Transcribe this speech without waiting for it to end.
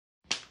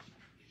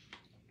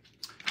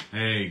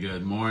Hey,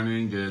 good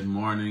morning, good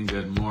morning,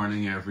 good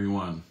morning,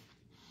 everyone.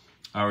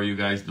 How are you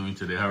guys doing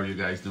today? How are you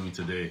guys doing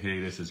today? Hey,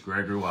 this is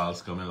Gregory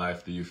Wiles coming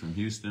live to you from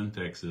Houston,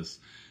 Texas,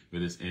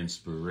 with this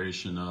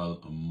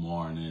inspirational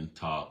morning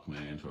talk,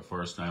 man. For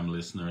first-time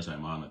listeners,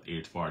 I'm on at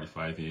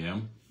 8:45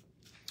 a.m.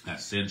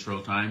 at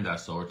Central Time.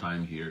 That's our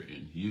time here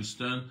in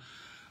Houston,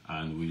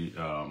 and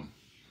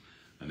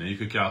and then you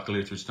could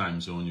calculate which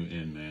time zone you're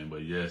in, man.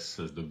 But yes,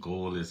 as the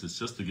goal is, it's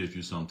just to give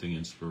you something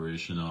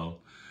inspirational,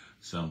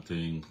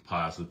 something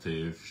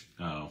positive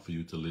for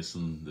you to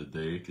listen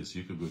today, because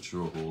you could go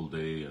through a whole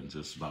day and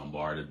just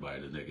bombarded by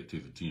the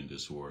negativity in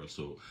this world.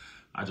 So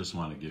I just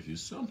want to give you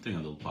something a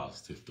little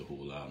positive to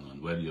hold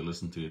on, whether you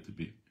listen to it to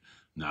be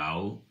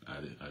now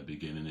at the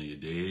beginning of your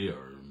day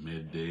or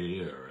midday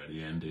or at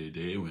the end of the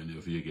day,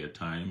 whenever you get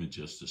time, and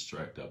just to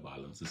strike that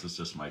balance. This is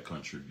just my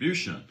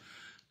contribution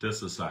to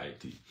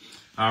society.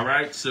 All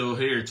right, so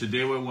here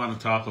today what I want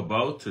to talk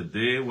about.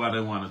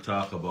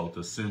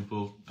 A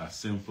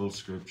simple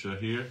scripture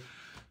here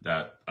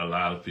that a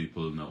lot of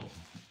people know.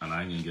 And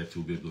I ain't gonna get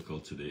too biblical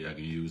today. I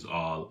can use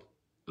all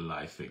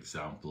life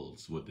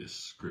examples what this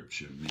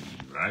scripture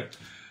mean, right?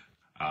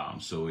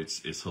 So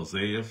it's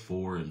Hosea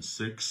 4 and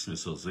 6.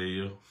 It's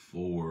Hosea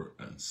 4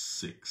 and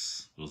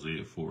 6.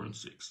 Hosea 4 and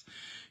 6.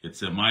 It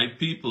said, "My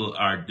people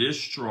are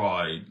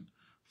destroyed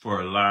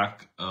for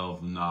lack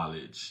of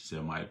knowledge."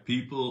 So my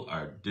people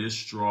are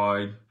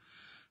destroyed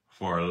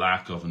for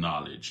lack of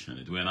knowledge. And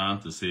it went on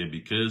to say,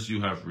 "Because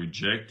you have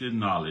rejected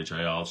knowledge,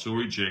 I also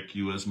reject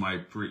you as my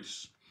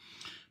priest.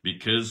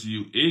 Because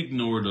you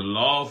ignore the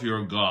law of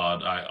your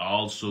God, I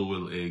also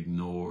will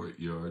ignore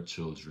your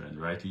children."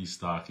 Right? He's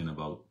talking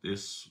about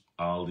this,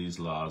 all these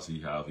laws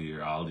he have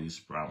here, all these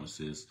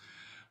promises.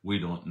 We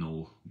don't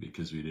know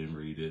because we didn't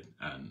read it,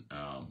 and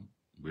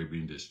we're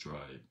being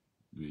destroyed.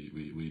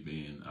 We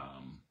being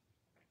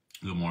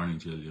good morning,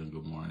 Jillian.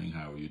 Good morning.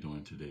 How are you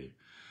doing today?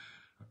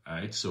 All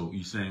right. So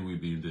he's saying we're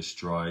being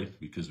destroyed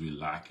because we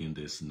lack in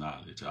this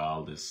knowledge,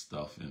 all this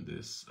stuff in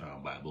this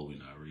Bible we're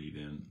not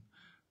reading.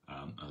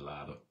 A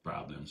lot of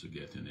problems we're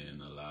getting in,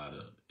 a lot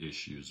of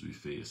issues we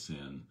face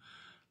in,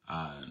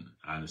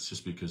 and it's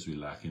just because we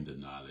lack in the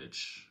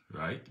knowledge,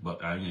 right?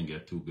 But I ain't gonna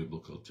get too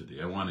biblical today.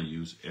 I want to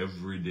use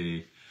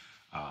everyday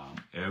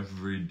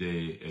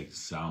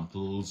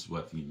examples,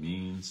 what he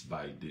means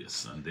by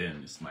this, and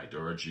then it might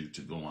urge you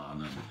to go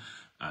on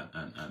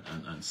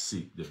and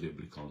seek the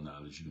biblical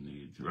knowledge you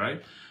need,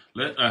 right?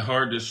 I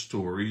heard this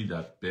story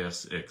that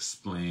best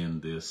explain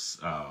this.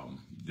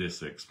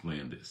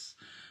 Explain this.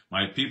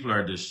 My people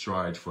are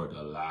destroyed for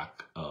the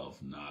lack of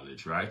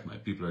knowledge, right? My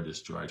people are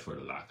destroyed for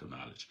the lack of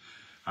knowledge.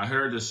 I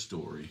heard this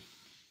story.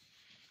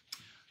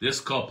 This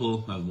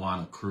couple had won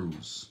a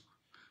cruise.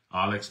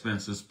 All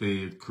expenses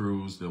paid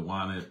cruise. They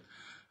wanted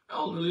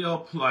elderly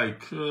up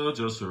like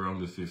just around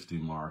the 50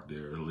 mark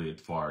there,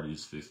 late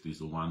 40s, 50s.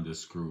 They won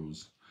this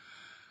cruise.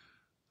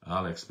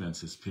 All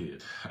expenses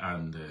paid,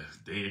 and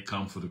they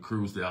come for the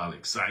cruise. They're all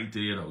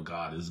excited. Oh,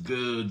 God is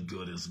good.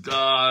 Good is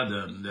God,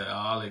 and they're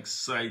all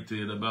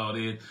excited about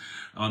it.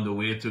 On the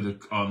way to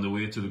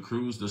the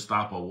cruise, they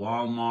stop at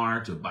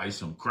Walmart to buy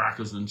some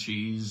crackers and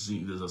cheese.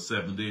 There's a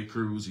 7-day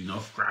cruise.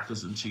 Enough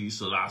crackers and cheese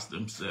to last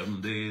them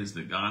 7 days.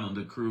 They're gone on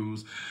the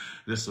cruise.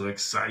 They're so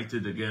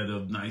excited to get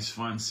a nice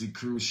fancy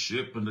cruise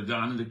ship, and they're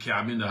gone in the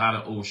cabin. They had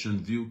an ocean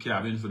view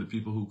cabin for the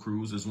people who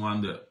cruise. There's one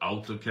of the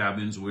outer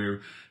cabins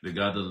where they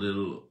got a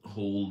little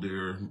hole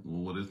there,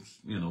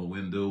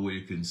 window where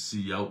you can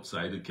see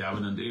outside the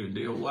cabin, and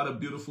there, what a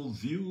beautiful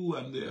view,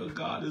 and there,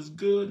 God is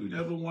good. We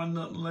never want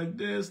nothing like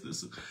this.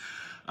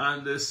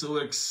 And they're so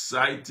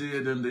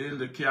excited, and they're in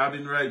the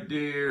cabin right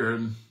there,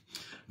 and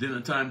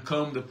dinner time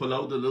come, they pull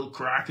out the little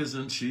crackers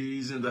and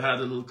cheese, and they had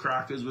the little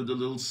crackers with the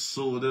little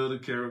soda. They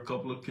carry a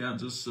couple of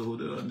cans of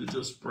soda, and they're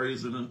just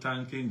praising and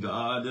thanking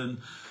God. And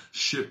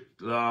ship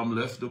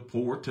left the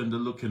port, and they're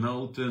looking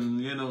out,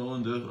 and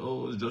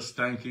just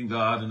thanking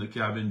God in the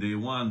cabin. Day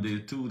 1, day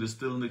 2, they're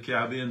still in the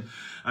cabin,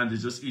 and they're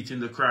just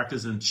eating the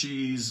crackers and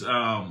cheese.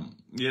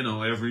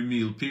 Every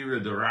meal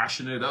period, they're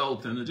rationing it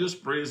out, and they're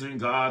just praising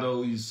God.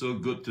 Oh, he's so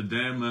good to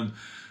them,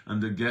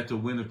 and they get to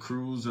win a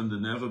cruise, and they've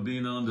never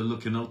been on. They're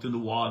looking out in the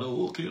water.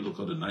 Okay, look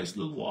at the nice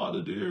little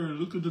water there.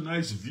 Look at the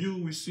nice view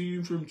we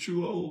see from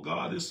through. Oh,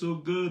 God is so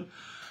good.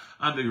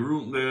 And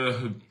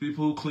the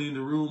people who clean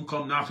the room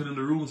come knocking in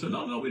the room and say,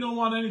 no, we don't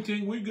want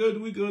anything. We good.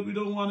 We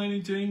don't want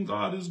anything.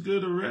 God is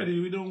good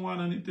already. We don't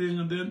want anything.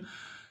 And then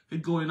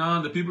it going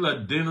on. The people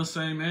at dinner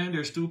saying, man,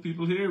 there's 2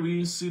 people here. We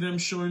didn't see them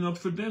showing up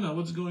for dinner.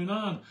 What's going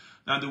on?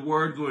 And the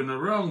word going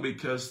around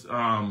because,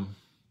 no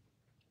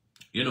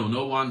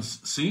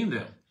one's seen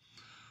them.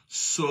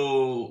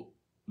 So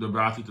they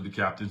brought it to the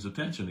captain's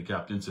attention. The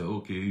captain said,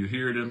 okay, you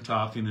hear them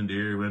talking in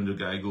there. When the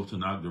guy go to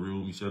knock the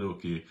room, he said,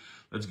 okay,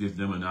 let's give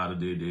them another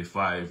day. Day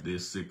 5, day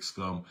 6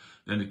 come.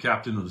 Then the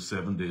captain of the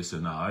 7th day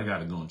said, now I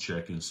got to go and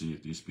check and see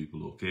if these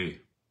people okay.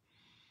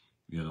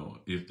 You know,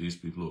 if these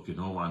people okay,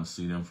 no one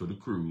see them for the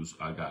cruise,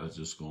 I gotta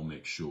just go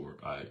make sure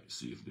I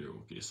see if they're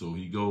okay. So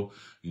he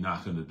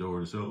knock on the door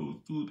and say,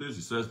 oh, do this.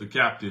 He says, the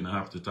captain, I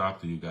have to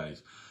talk to you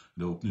guys.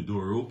 They open the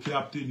door. Oh,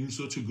 captain, you're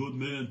such a good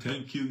man.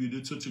 Thank you. You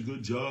did such a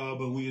good job,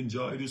 and we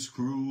enjoyed this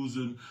cruise.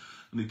 And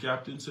the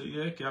captain said,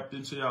 yeah,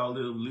 captain say, I'll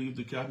leave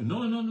the cabin.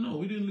 No,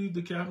 we didn't leave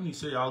the cabin. He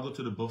said, I'll go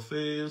to the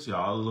buffets.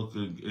 Y'all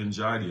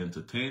enjoy the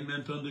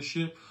entertainment on the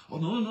ship. Oh,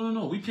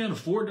 no, we can't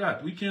afford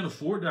that. We can't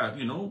afford that.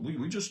 You know,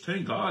 we just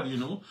thank God, you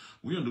know,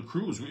 we're on the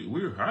cruise.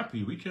 We're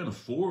happy. We can't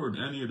afford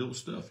any of those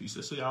stuff. He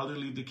said, I'll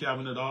leave the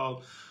cabin at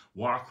all.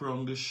 Walk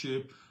around the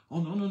ship. Oh,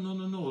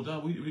 no,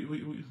 that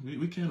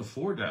we can't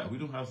afford that. We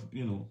don't have,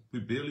 you know, we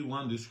barely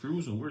won this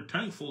cruise, and we're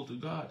thankful to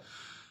God.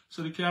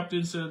 So the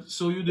captain said,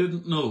 so you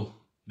didn't know?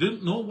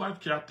 Didn't know what,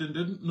 captain?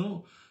 Didn't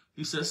know.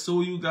 He said,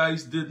 so you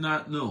guys did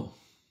not know.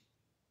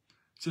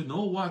 He said,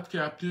 know what,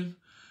 captain?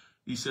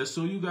 He said,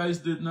 so you guys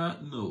did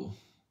not know.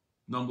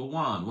 Number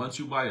one, once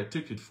you buy a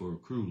ticket for a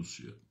cruise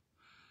ship,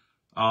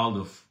 all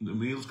the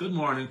meals, good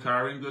morning,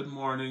 Karen, good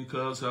morning,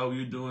 cuz, how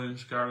you doing?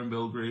 Karen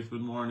Belgrave,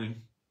 good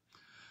morning.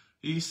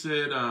 He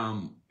said,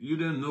 you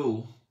didn't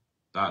know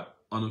that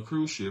on a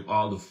cruise ship,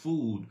 all the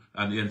food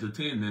and the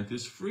entertainment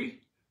is free.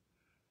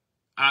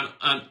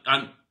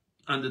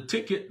 And the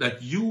ticket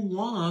that you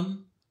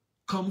won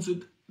comes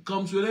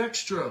with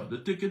extra. The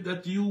ticket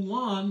that you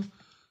won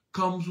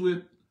comes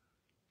with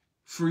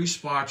free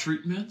spa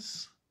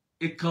treatments.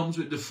 It comes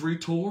with the free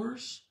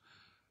tours.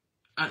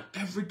 And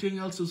everything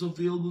else is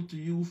available to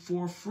you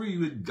for free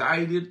with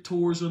guided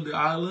tours on the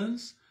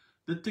islands.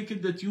 The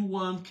ticket that you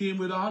won came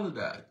with all of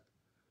that.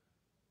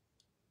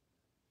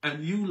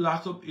 And you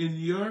lock up in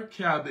your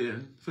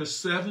cabin for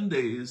 7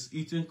 days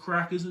eating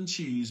crackers and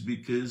cheese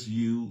because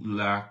you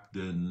lack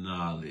the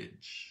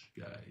knowledge,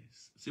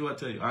 guys. See what I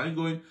tell you? I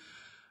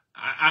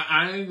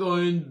ain't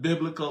going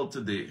biblical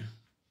today.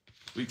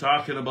 We're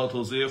talking about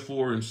Hosea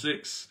 4 and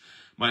 6.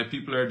 My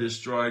people are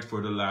destroyed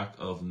for the lack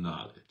of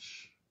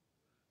knowledge.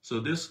 So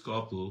this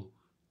couple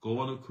go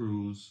on a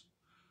cruise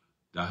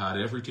that had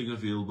everything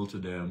available to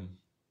them,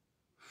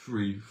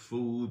 free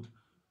food,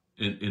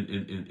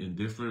 in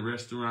different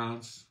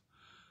restaurants.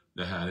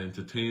 They had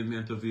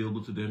entertainment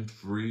available to them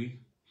free.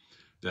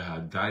 They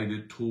had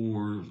guided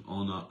tours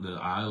on the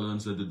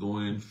islands that they go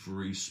in,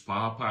 free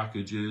spa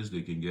packages.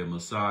 They can get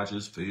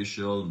massages,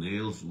 facial,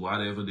 nails,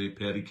 whatever they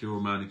pedicure,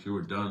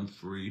 manicure done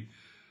free.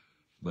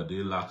 But they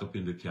lock up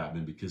in the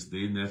cabin because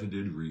they never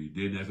did read.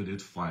 They never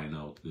did find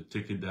out the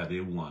ticket that they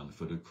won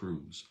for the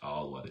cruise,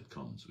 all what it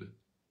comes with.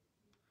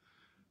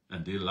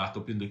 And they lock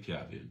up in the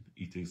cabin,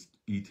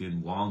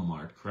 eating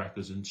Walmart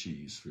crackers and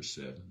cheese for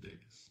 7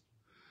 days.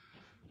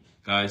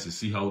 Guys, you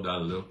see how that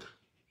look?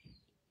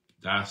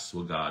 That's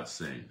what God's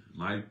saying.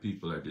 My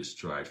people are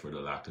destroyed for the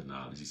lack of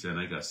knowledge. He said,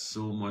 I got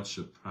so much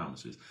of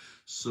promises,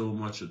 so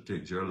much of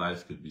things. Your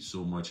life could be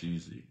so much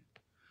easier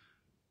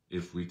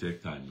if we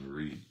take time to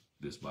read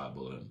this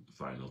Bible and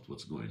find out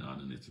what's going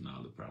on in it and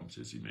all the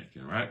promises He's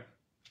making, right?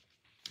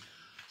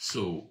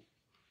 So,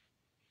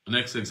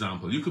 next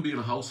example, you could be in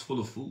a house full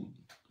of food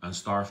and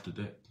starve to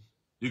death.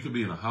 You could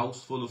be in a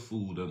house full of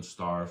food and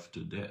starve to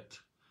death.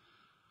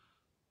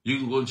 You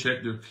can go and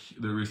check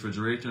the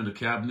refrigerator and the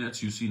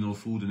cabinets. You see no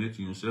food in it.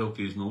 You say,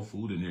 okay, there's no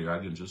food in here. I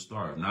can just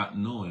starve. Not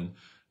knowing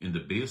in the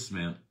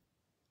basement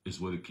is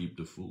where to keep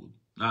the food.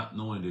 Not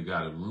knowing they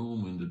got a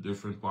room in the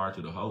different part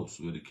of the house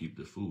where to keep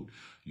the food.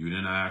 You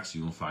didn't ask.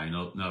 You don't find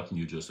out nothing.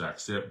 You just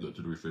accept. Go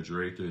to the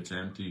refrigerator. It's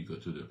empty. Go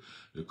to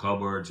the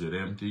cupboards. It's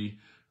empty.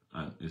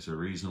 And it's a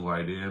reason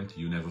why they're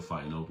empty. You never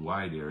find out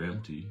why they're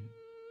empty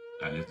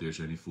and if there's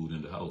any food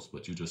in the house.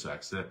 But you just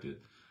accept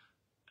it.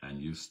 And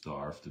you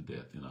starve to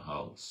death in a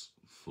house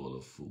full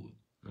of food,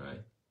 right?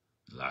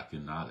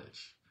 Lacking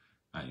knowledge.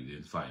 And you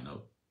didn't find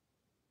out.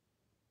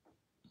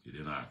 You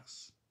didn't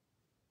ask,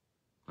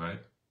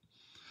 right?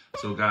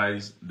 So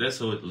guys, that's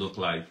how it looked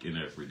like in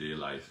everyday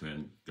life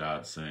when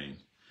God's saying,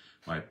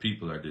 my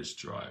people are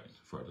destroyed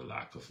for the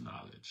lack of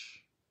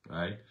knowledge,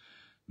 right?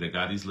 They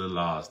got these little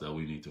laws that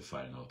we need to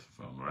find out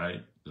from,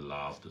 right? The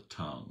law of the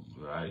tongue,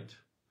 right?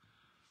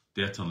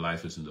 Death and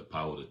life is in the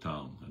power of the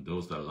tongue, and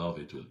those that love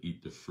it will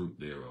eat the fruit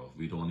thereof.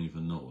 We don't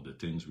even know the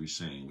things we're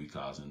saying. We're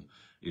causing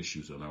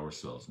issues on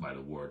ourselves by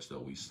the words that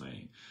we're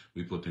saying.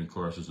 We put in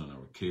curses on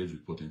our kids. We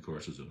put in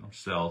curses on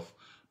ourselves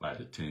by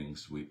the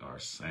things we are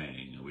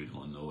saying, and we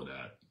don't know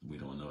that. We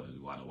don't know that. We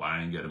wonder, why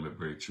I ain't get them a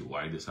breakthrough?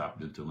 Why this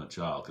happening to my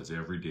child? Because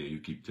every day you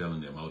keep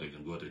telling them how they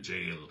can go to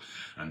jail,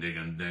 and they're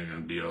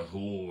gonna be a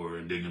whore,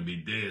 and they're gonna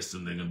be this,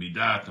 and they're gonna be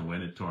that. And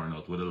when it turns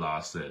out what the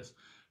law says,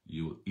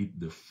 you will eat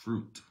the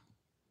fruit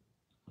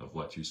of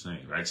what you're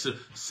saying, right? So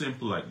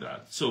simple like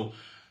that. So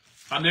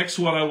next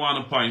one I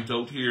want to point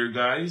out here,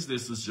 guys,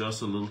 this is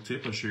just a little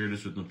tip. I shared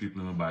this with the people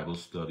in my Bible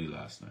study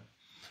last night.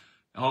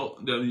 All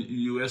the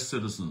U.S.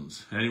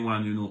 citizens,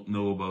 anyone you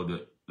know about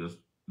the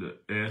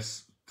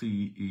STEP,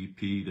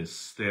 the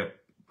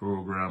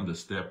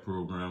STEP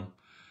program,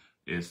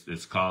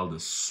 it's called the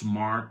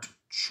Smart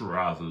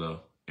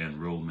Traveler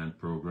Enrollment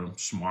Program,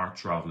 Smart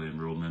Traveler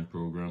Enrollment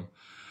Program.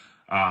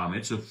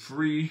 It's a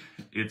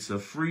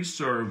free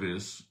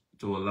service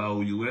to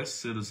allow U.S.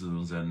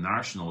 citizens and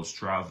nationals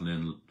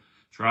traveling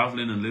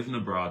and living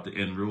abroad to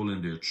enroll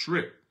in their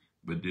trip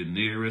with the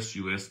nearest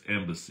U.S.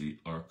 embassy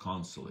or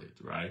consulate,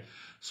 right?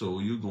 So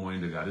you go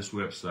in, they got this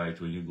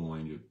website. When you go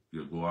in,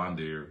 you go on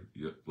there,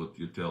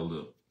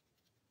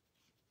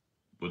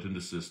 put in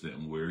the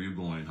system where you're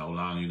going, how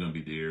long you're going to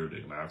be there.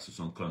 They can ask you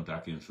some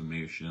contact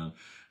information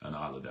and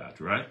all of that,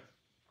 right?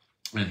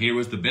 And here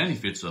was the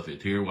benefits of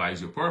it. Here, why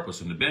is your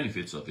purpose and the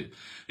benefits of it?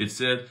 It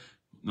said,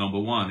 number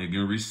one,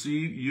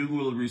 you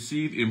will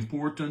receive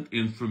important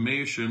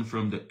information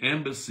from the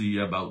embassy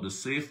about the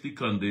safety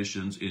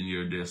conditions in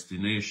your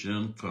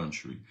destination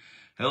country.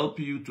 Help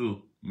you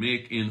to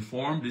make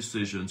informed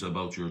decisions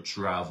about your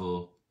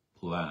travel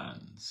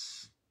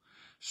plans.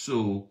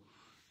 So,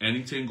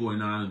 anything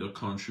going on in the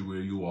country where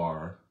you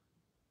are,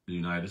 the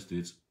United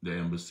States, the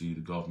embassy,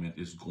 the government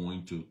is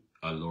going to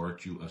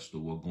alert you as to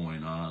what's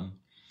going on.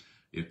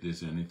 If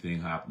there's anything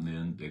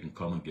happening, they can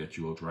come and get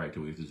you out right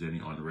away. If there's any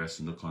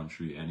unrest in the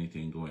country,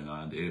 anything going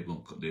on,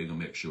 they're gonna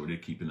make sure they're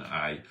keeping an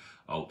eye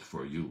out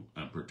for you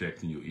and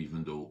protecting you,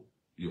 even though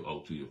you're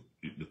out to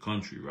the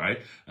country, right?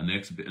 And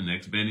next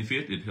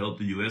benefit, it helped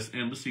the U.S.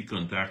 Embassy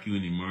contact you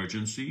in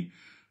emergency,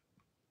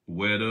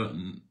 whether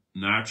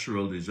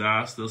natural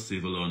disaster,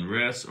 civil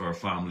unrest, or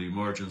family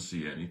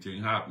emergency.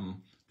 Anything happen,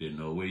 they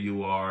know where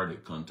you are. They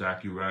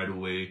contact you right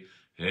away.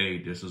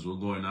 Hey, this is what's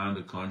going on in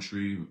the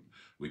country.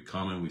 We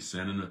coming, we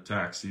sending a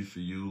taxi for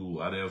you,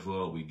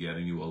 whatever. We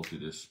getting you out to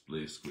this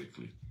place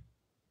quickly.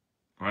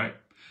 All right.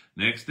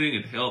 Next thing,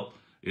 it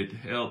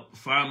helped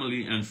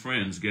family and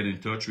friends get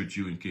in touch with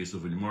you in case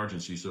of an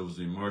emergency. So if there's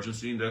an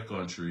emergency in that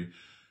country,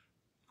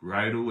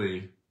 right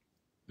away,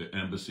 the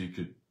embassy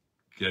could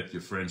get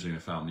your friends and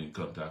your family in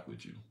contact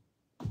with you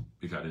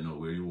because they know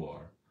where you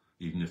are.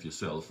 Even if your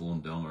cell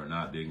phone down or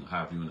not, they can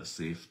have you in a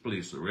safe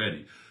place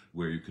already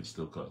where you can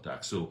still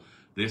contact. So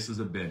this is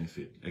a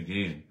benefit.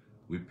 Again,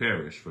 we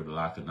perish for the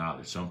lack of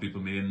knowledge. Some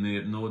people may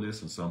know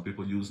this and some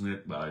people using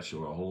it, but I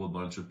sure a whole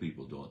bunch of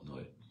people don't know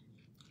it.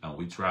 And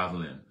we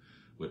traveling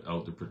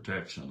without the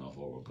protection of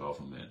our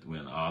government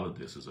when all of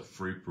this is a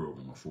free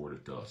program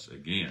afforded to us.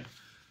 Again,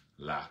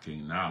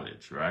 lacking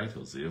knowledge, right?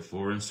 Hosea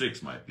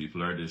 4:6, my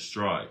people are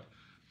destroyed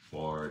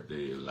for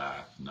they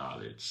lack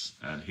knowledge.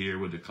 And here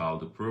what they call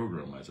the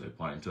program, as I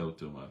point out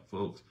to my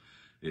folks,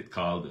 it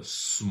called the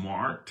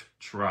Smart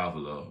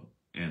Traveler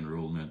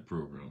Enrollment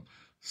Program.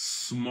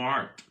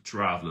 Smart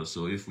traveler.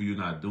 So if you're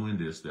not doing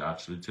this, they're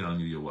actually telling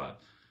you you're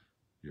what?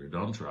 You're a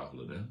dumb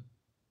traveler then.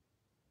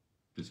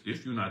 Because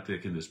if you're not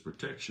taking this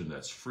protection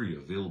that's free,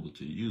 available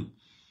to you,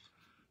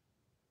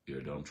 you're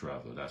a dumb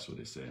traveler. That's what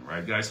they're saying.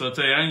 Right, guys? So I'll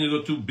tell you, I ain't going to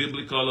go too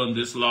biblical on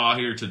this law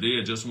here today.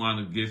 I just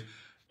want to give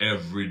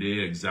everyday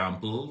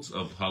examples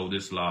of how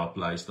this law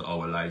applies to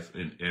our life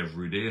in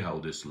everyday, how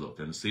this look.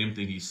 And the same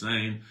thing he's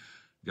saying,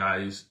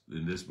 guys,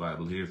 in this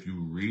Bible here, if you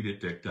read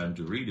it, take time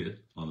to read it.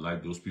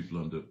 Unlike those people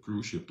on the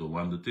cruise ship that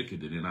won the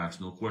ticket, they didn't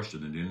ask no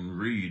question, they didn't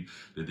read,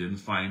 they didn't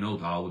find out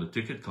how the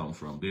ticket come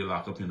from. They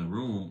locked up in a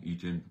room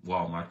eating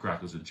Walmart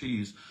crackers and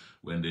cheese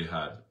when they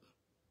had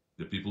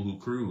the people who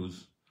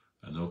cruise.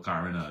 I know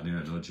Karen on here,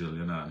 I know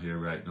Jillian on here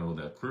right now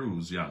that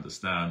cruise. You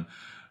understand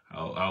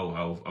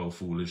how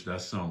foolish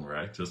that song,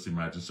 right? Just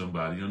imagine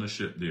somebody on a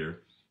ship there,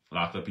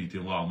 locked up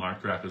eating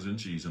Walmart crackers and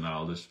cheese and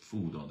all this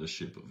food on the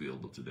ship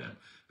available to them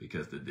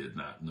because they did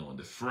not know and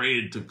they're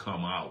afraid to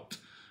come out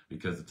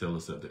because they tell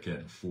us that they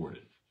can't afford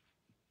it.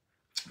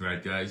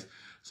 Right, guys?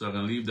 So I'm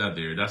going to leave that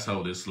there. That's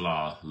how this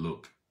law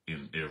look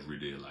in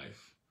everyday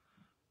life.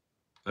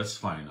 Let's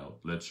find out.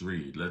 Let's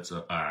read. Let's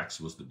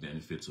ask what's the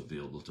benefits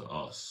available to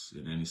us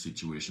in any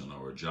situation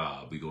on our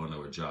job. We go on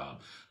our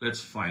job. Let's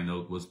find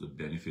out what's the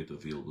benefit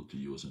available to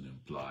you as an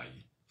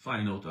employee.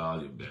 Find out all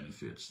your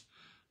benefits.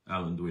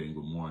 Alan Dwayne,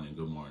 good morning,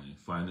 good morning.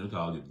 Find out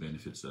all your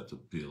benefits that's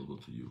available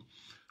to you.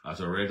 As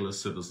a regular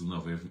citizen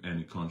of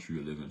any country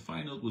you live in,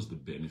 find out what's the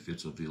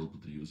benefits available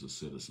to you as a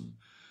citizen,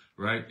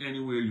 right?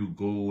 Anywhere you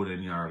go,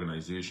 any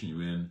organization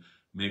you're in,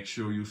 make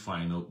sure you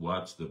find out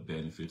what's the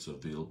benefits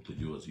available to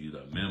you as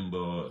either a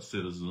member, a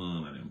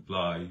citizen, an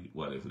employee,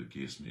 whatever the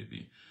case may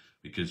be,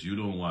 because you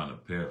don't want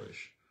to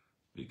perish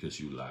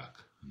because you lack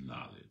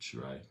knowledge,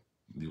 right?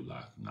 You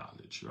lack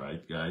knowledge,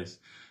 right, guys?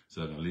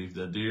 So I'm going to leave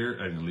that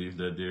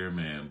there.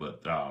 Man.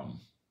 But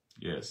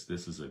yes,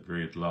 this is a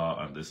great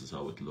law, and this is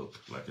how it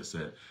looked. Like I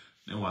said,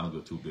 I don't want to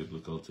go too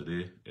biblical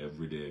today.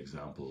 Everyday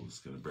example is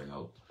going to bring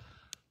out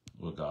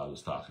what God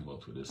was talking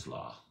about with this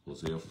law.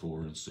 Hosea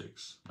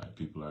 4:6. My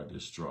people are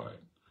destroyed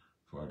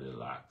for they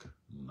lack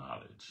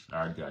knowledge.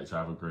 All right, guys,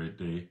 have a great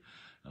day,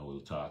 and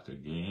we'll talk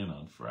again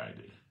on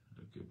Friday.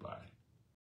 Goodbye.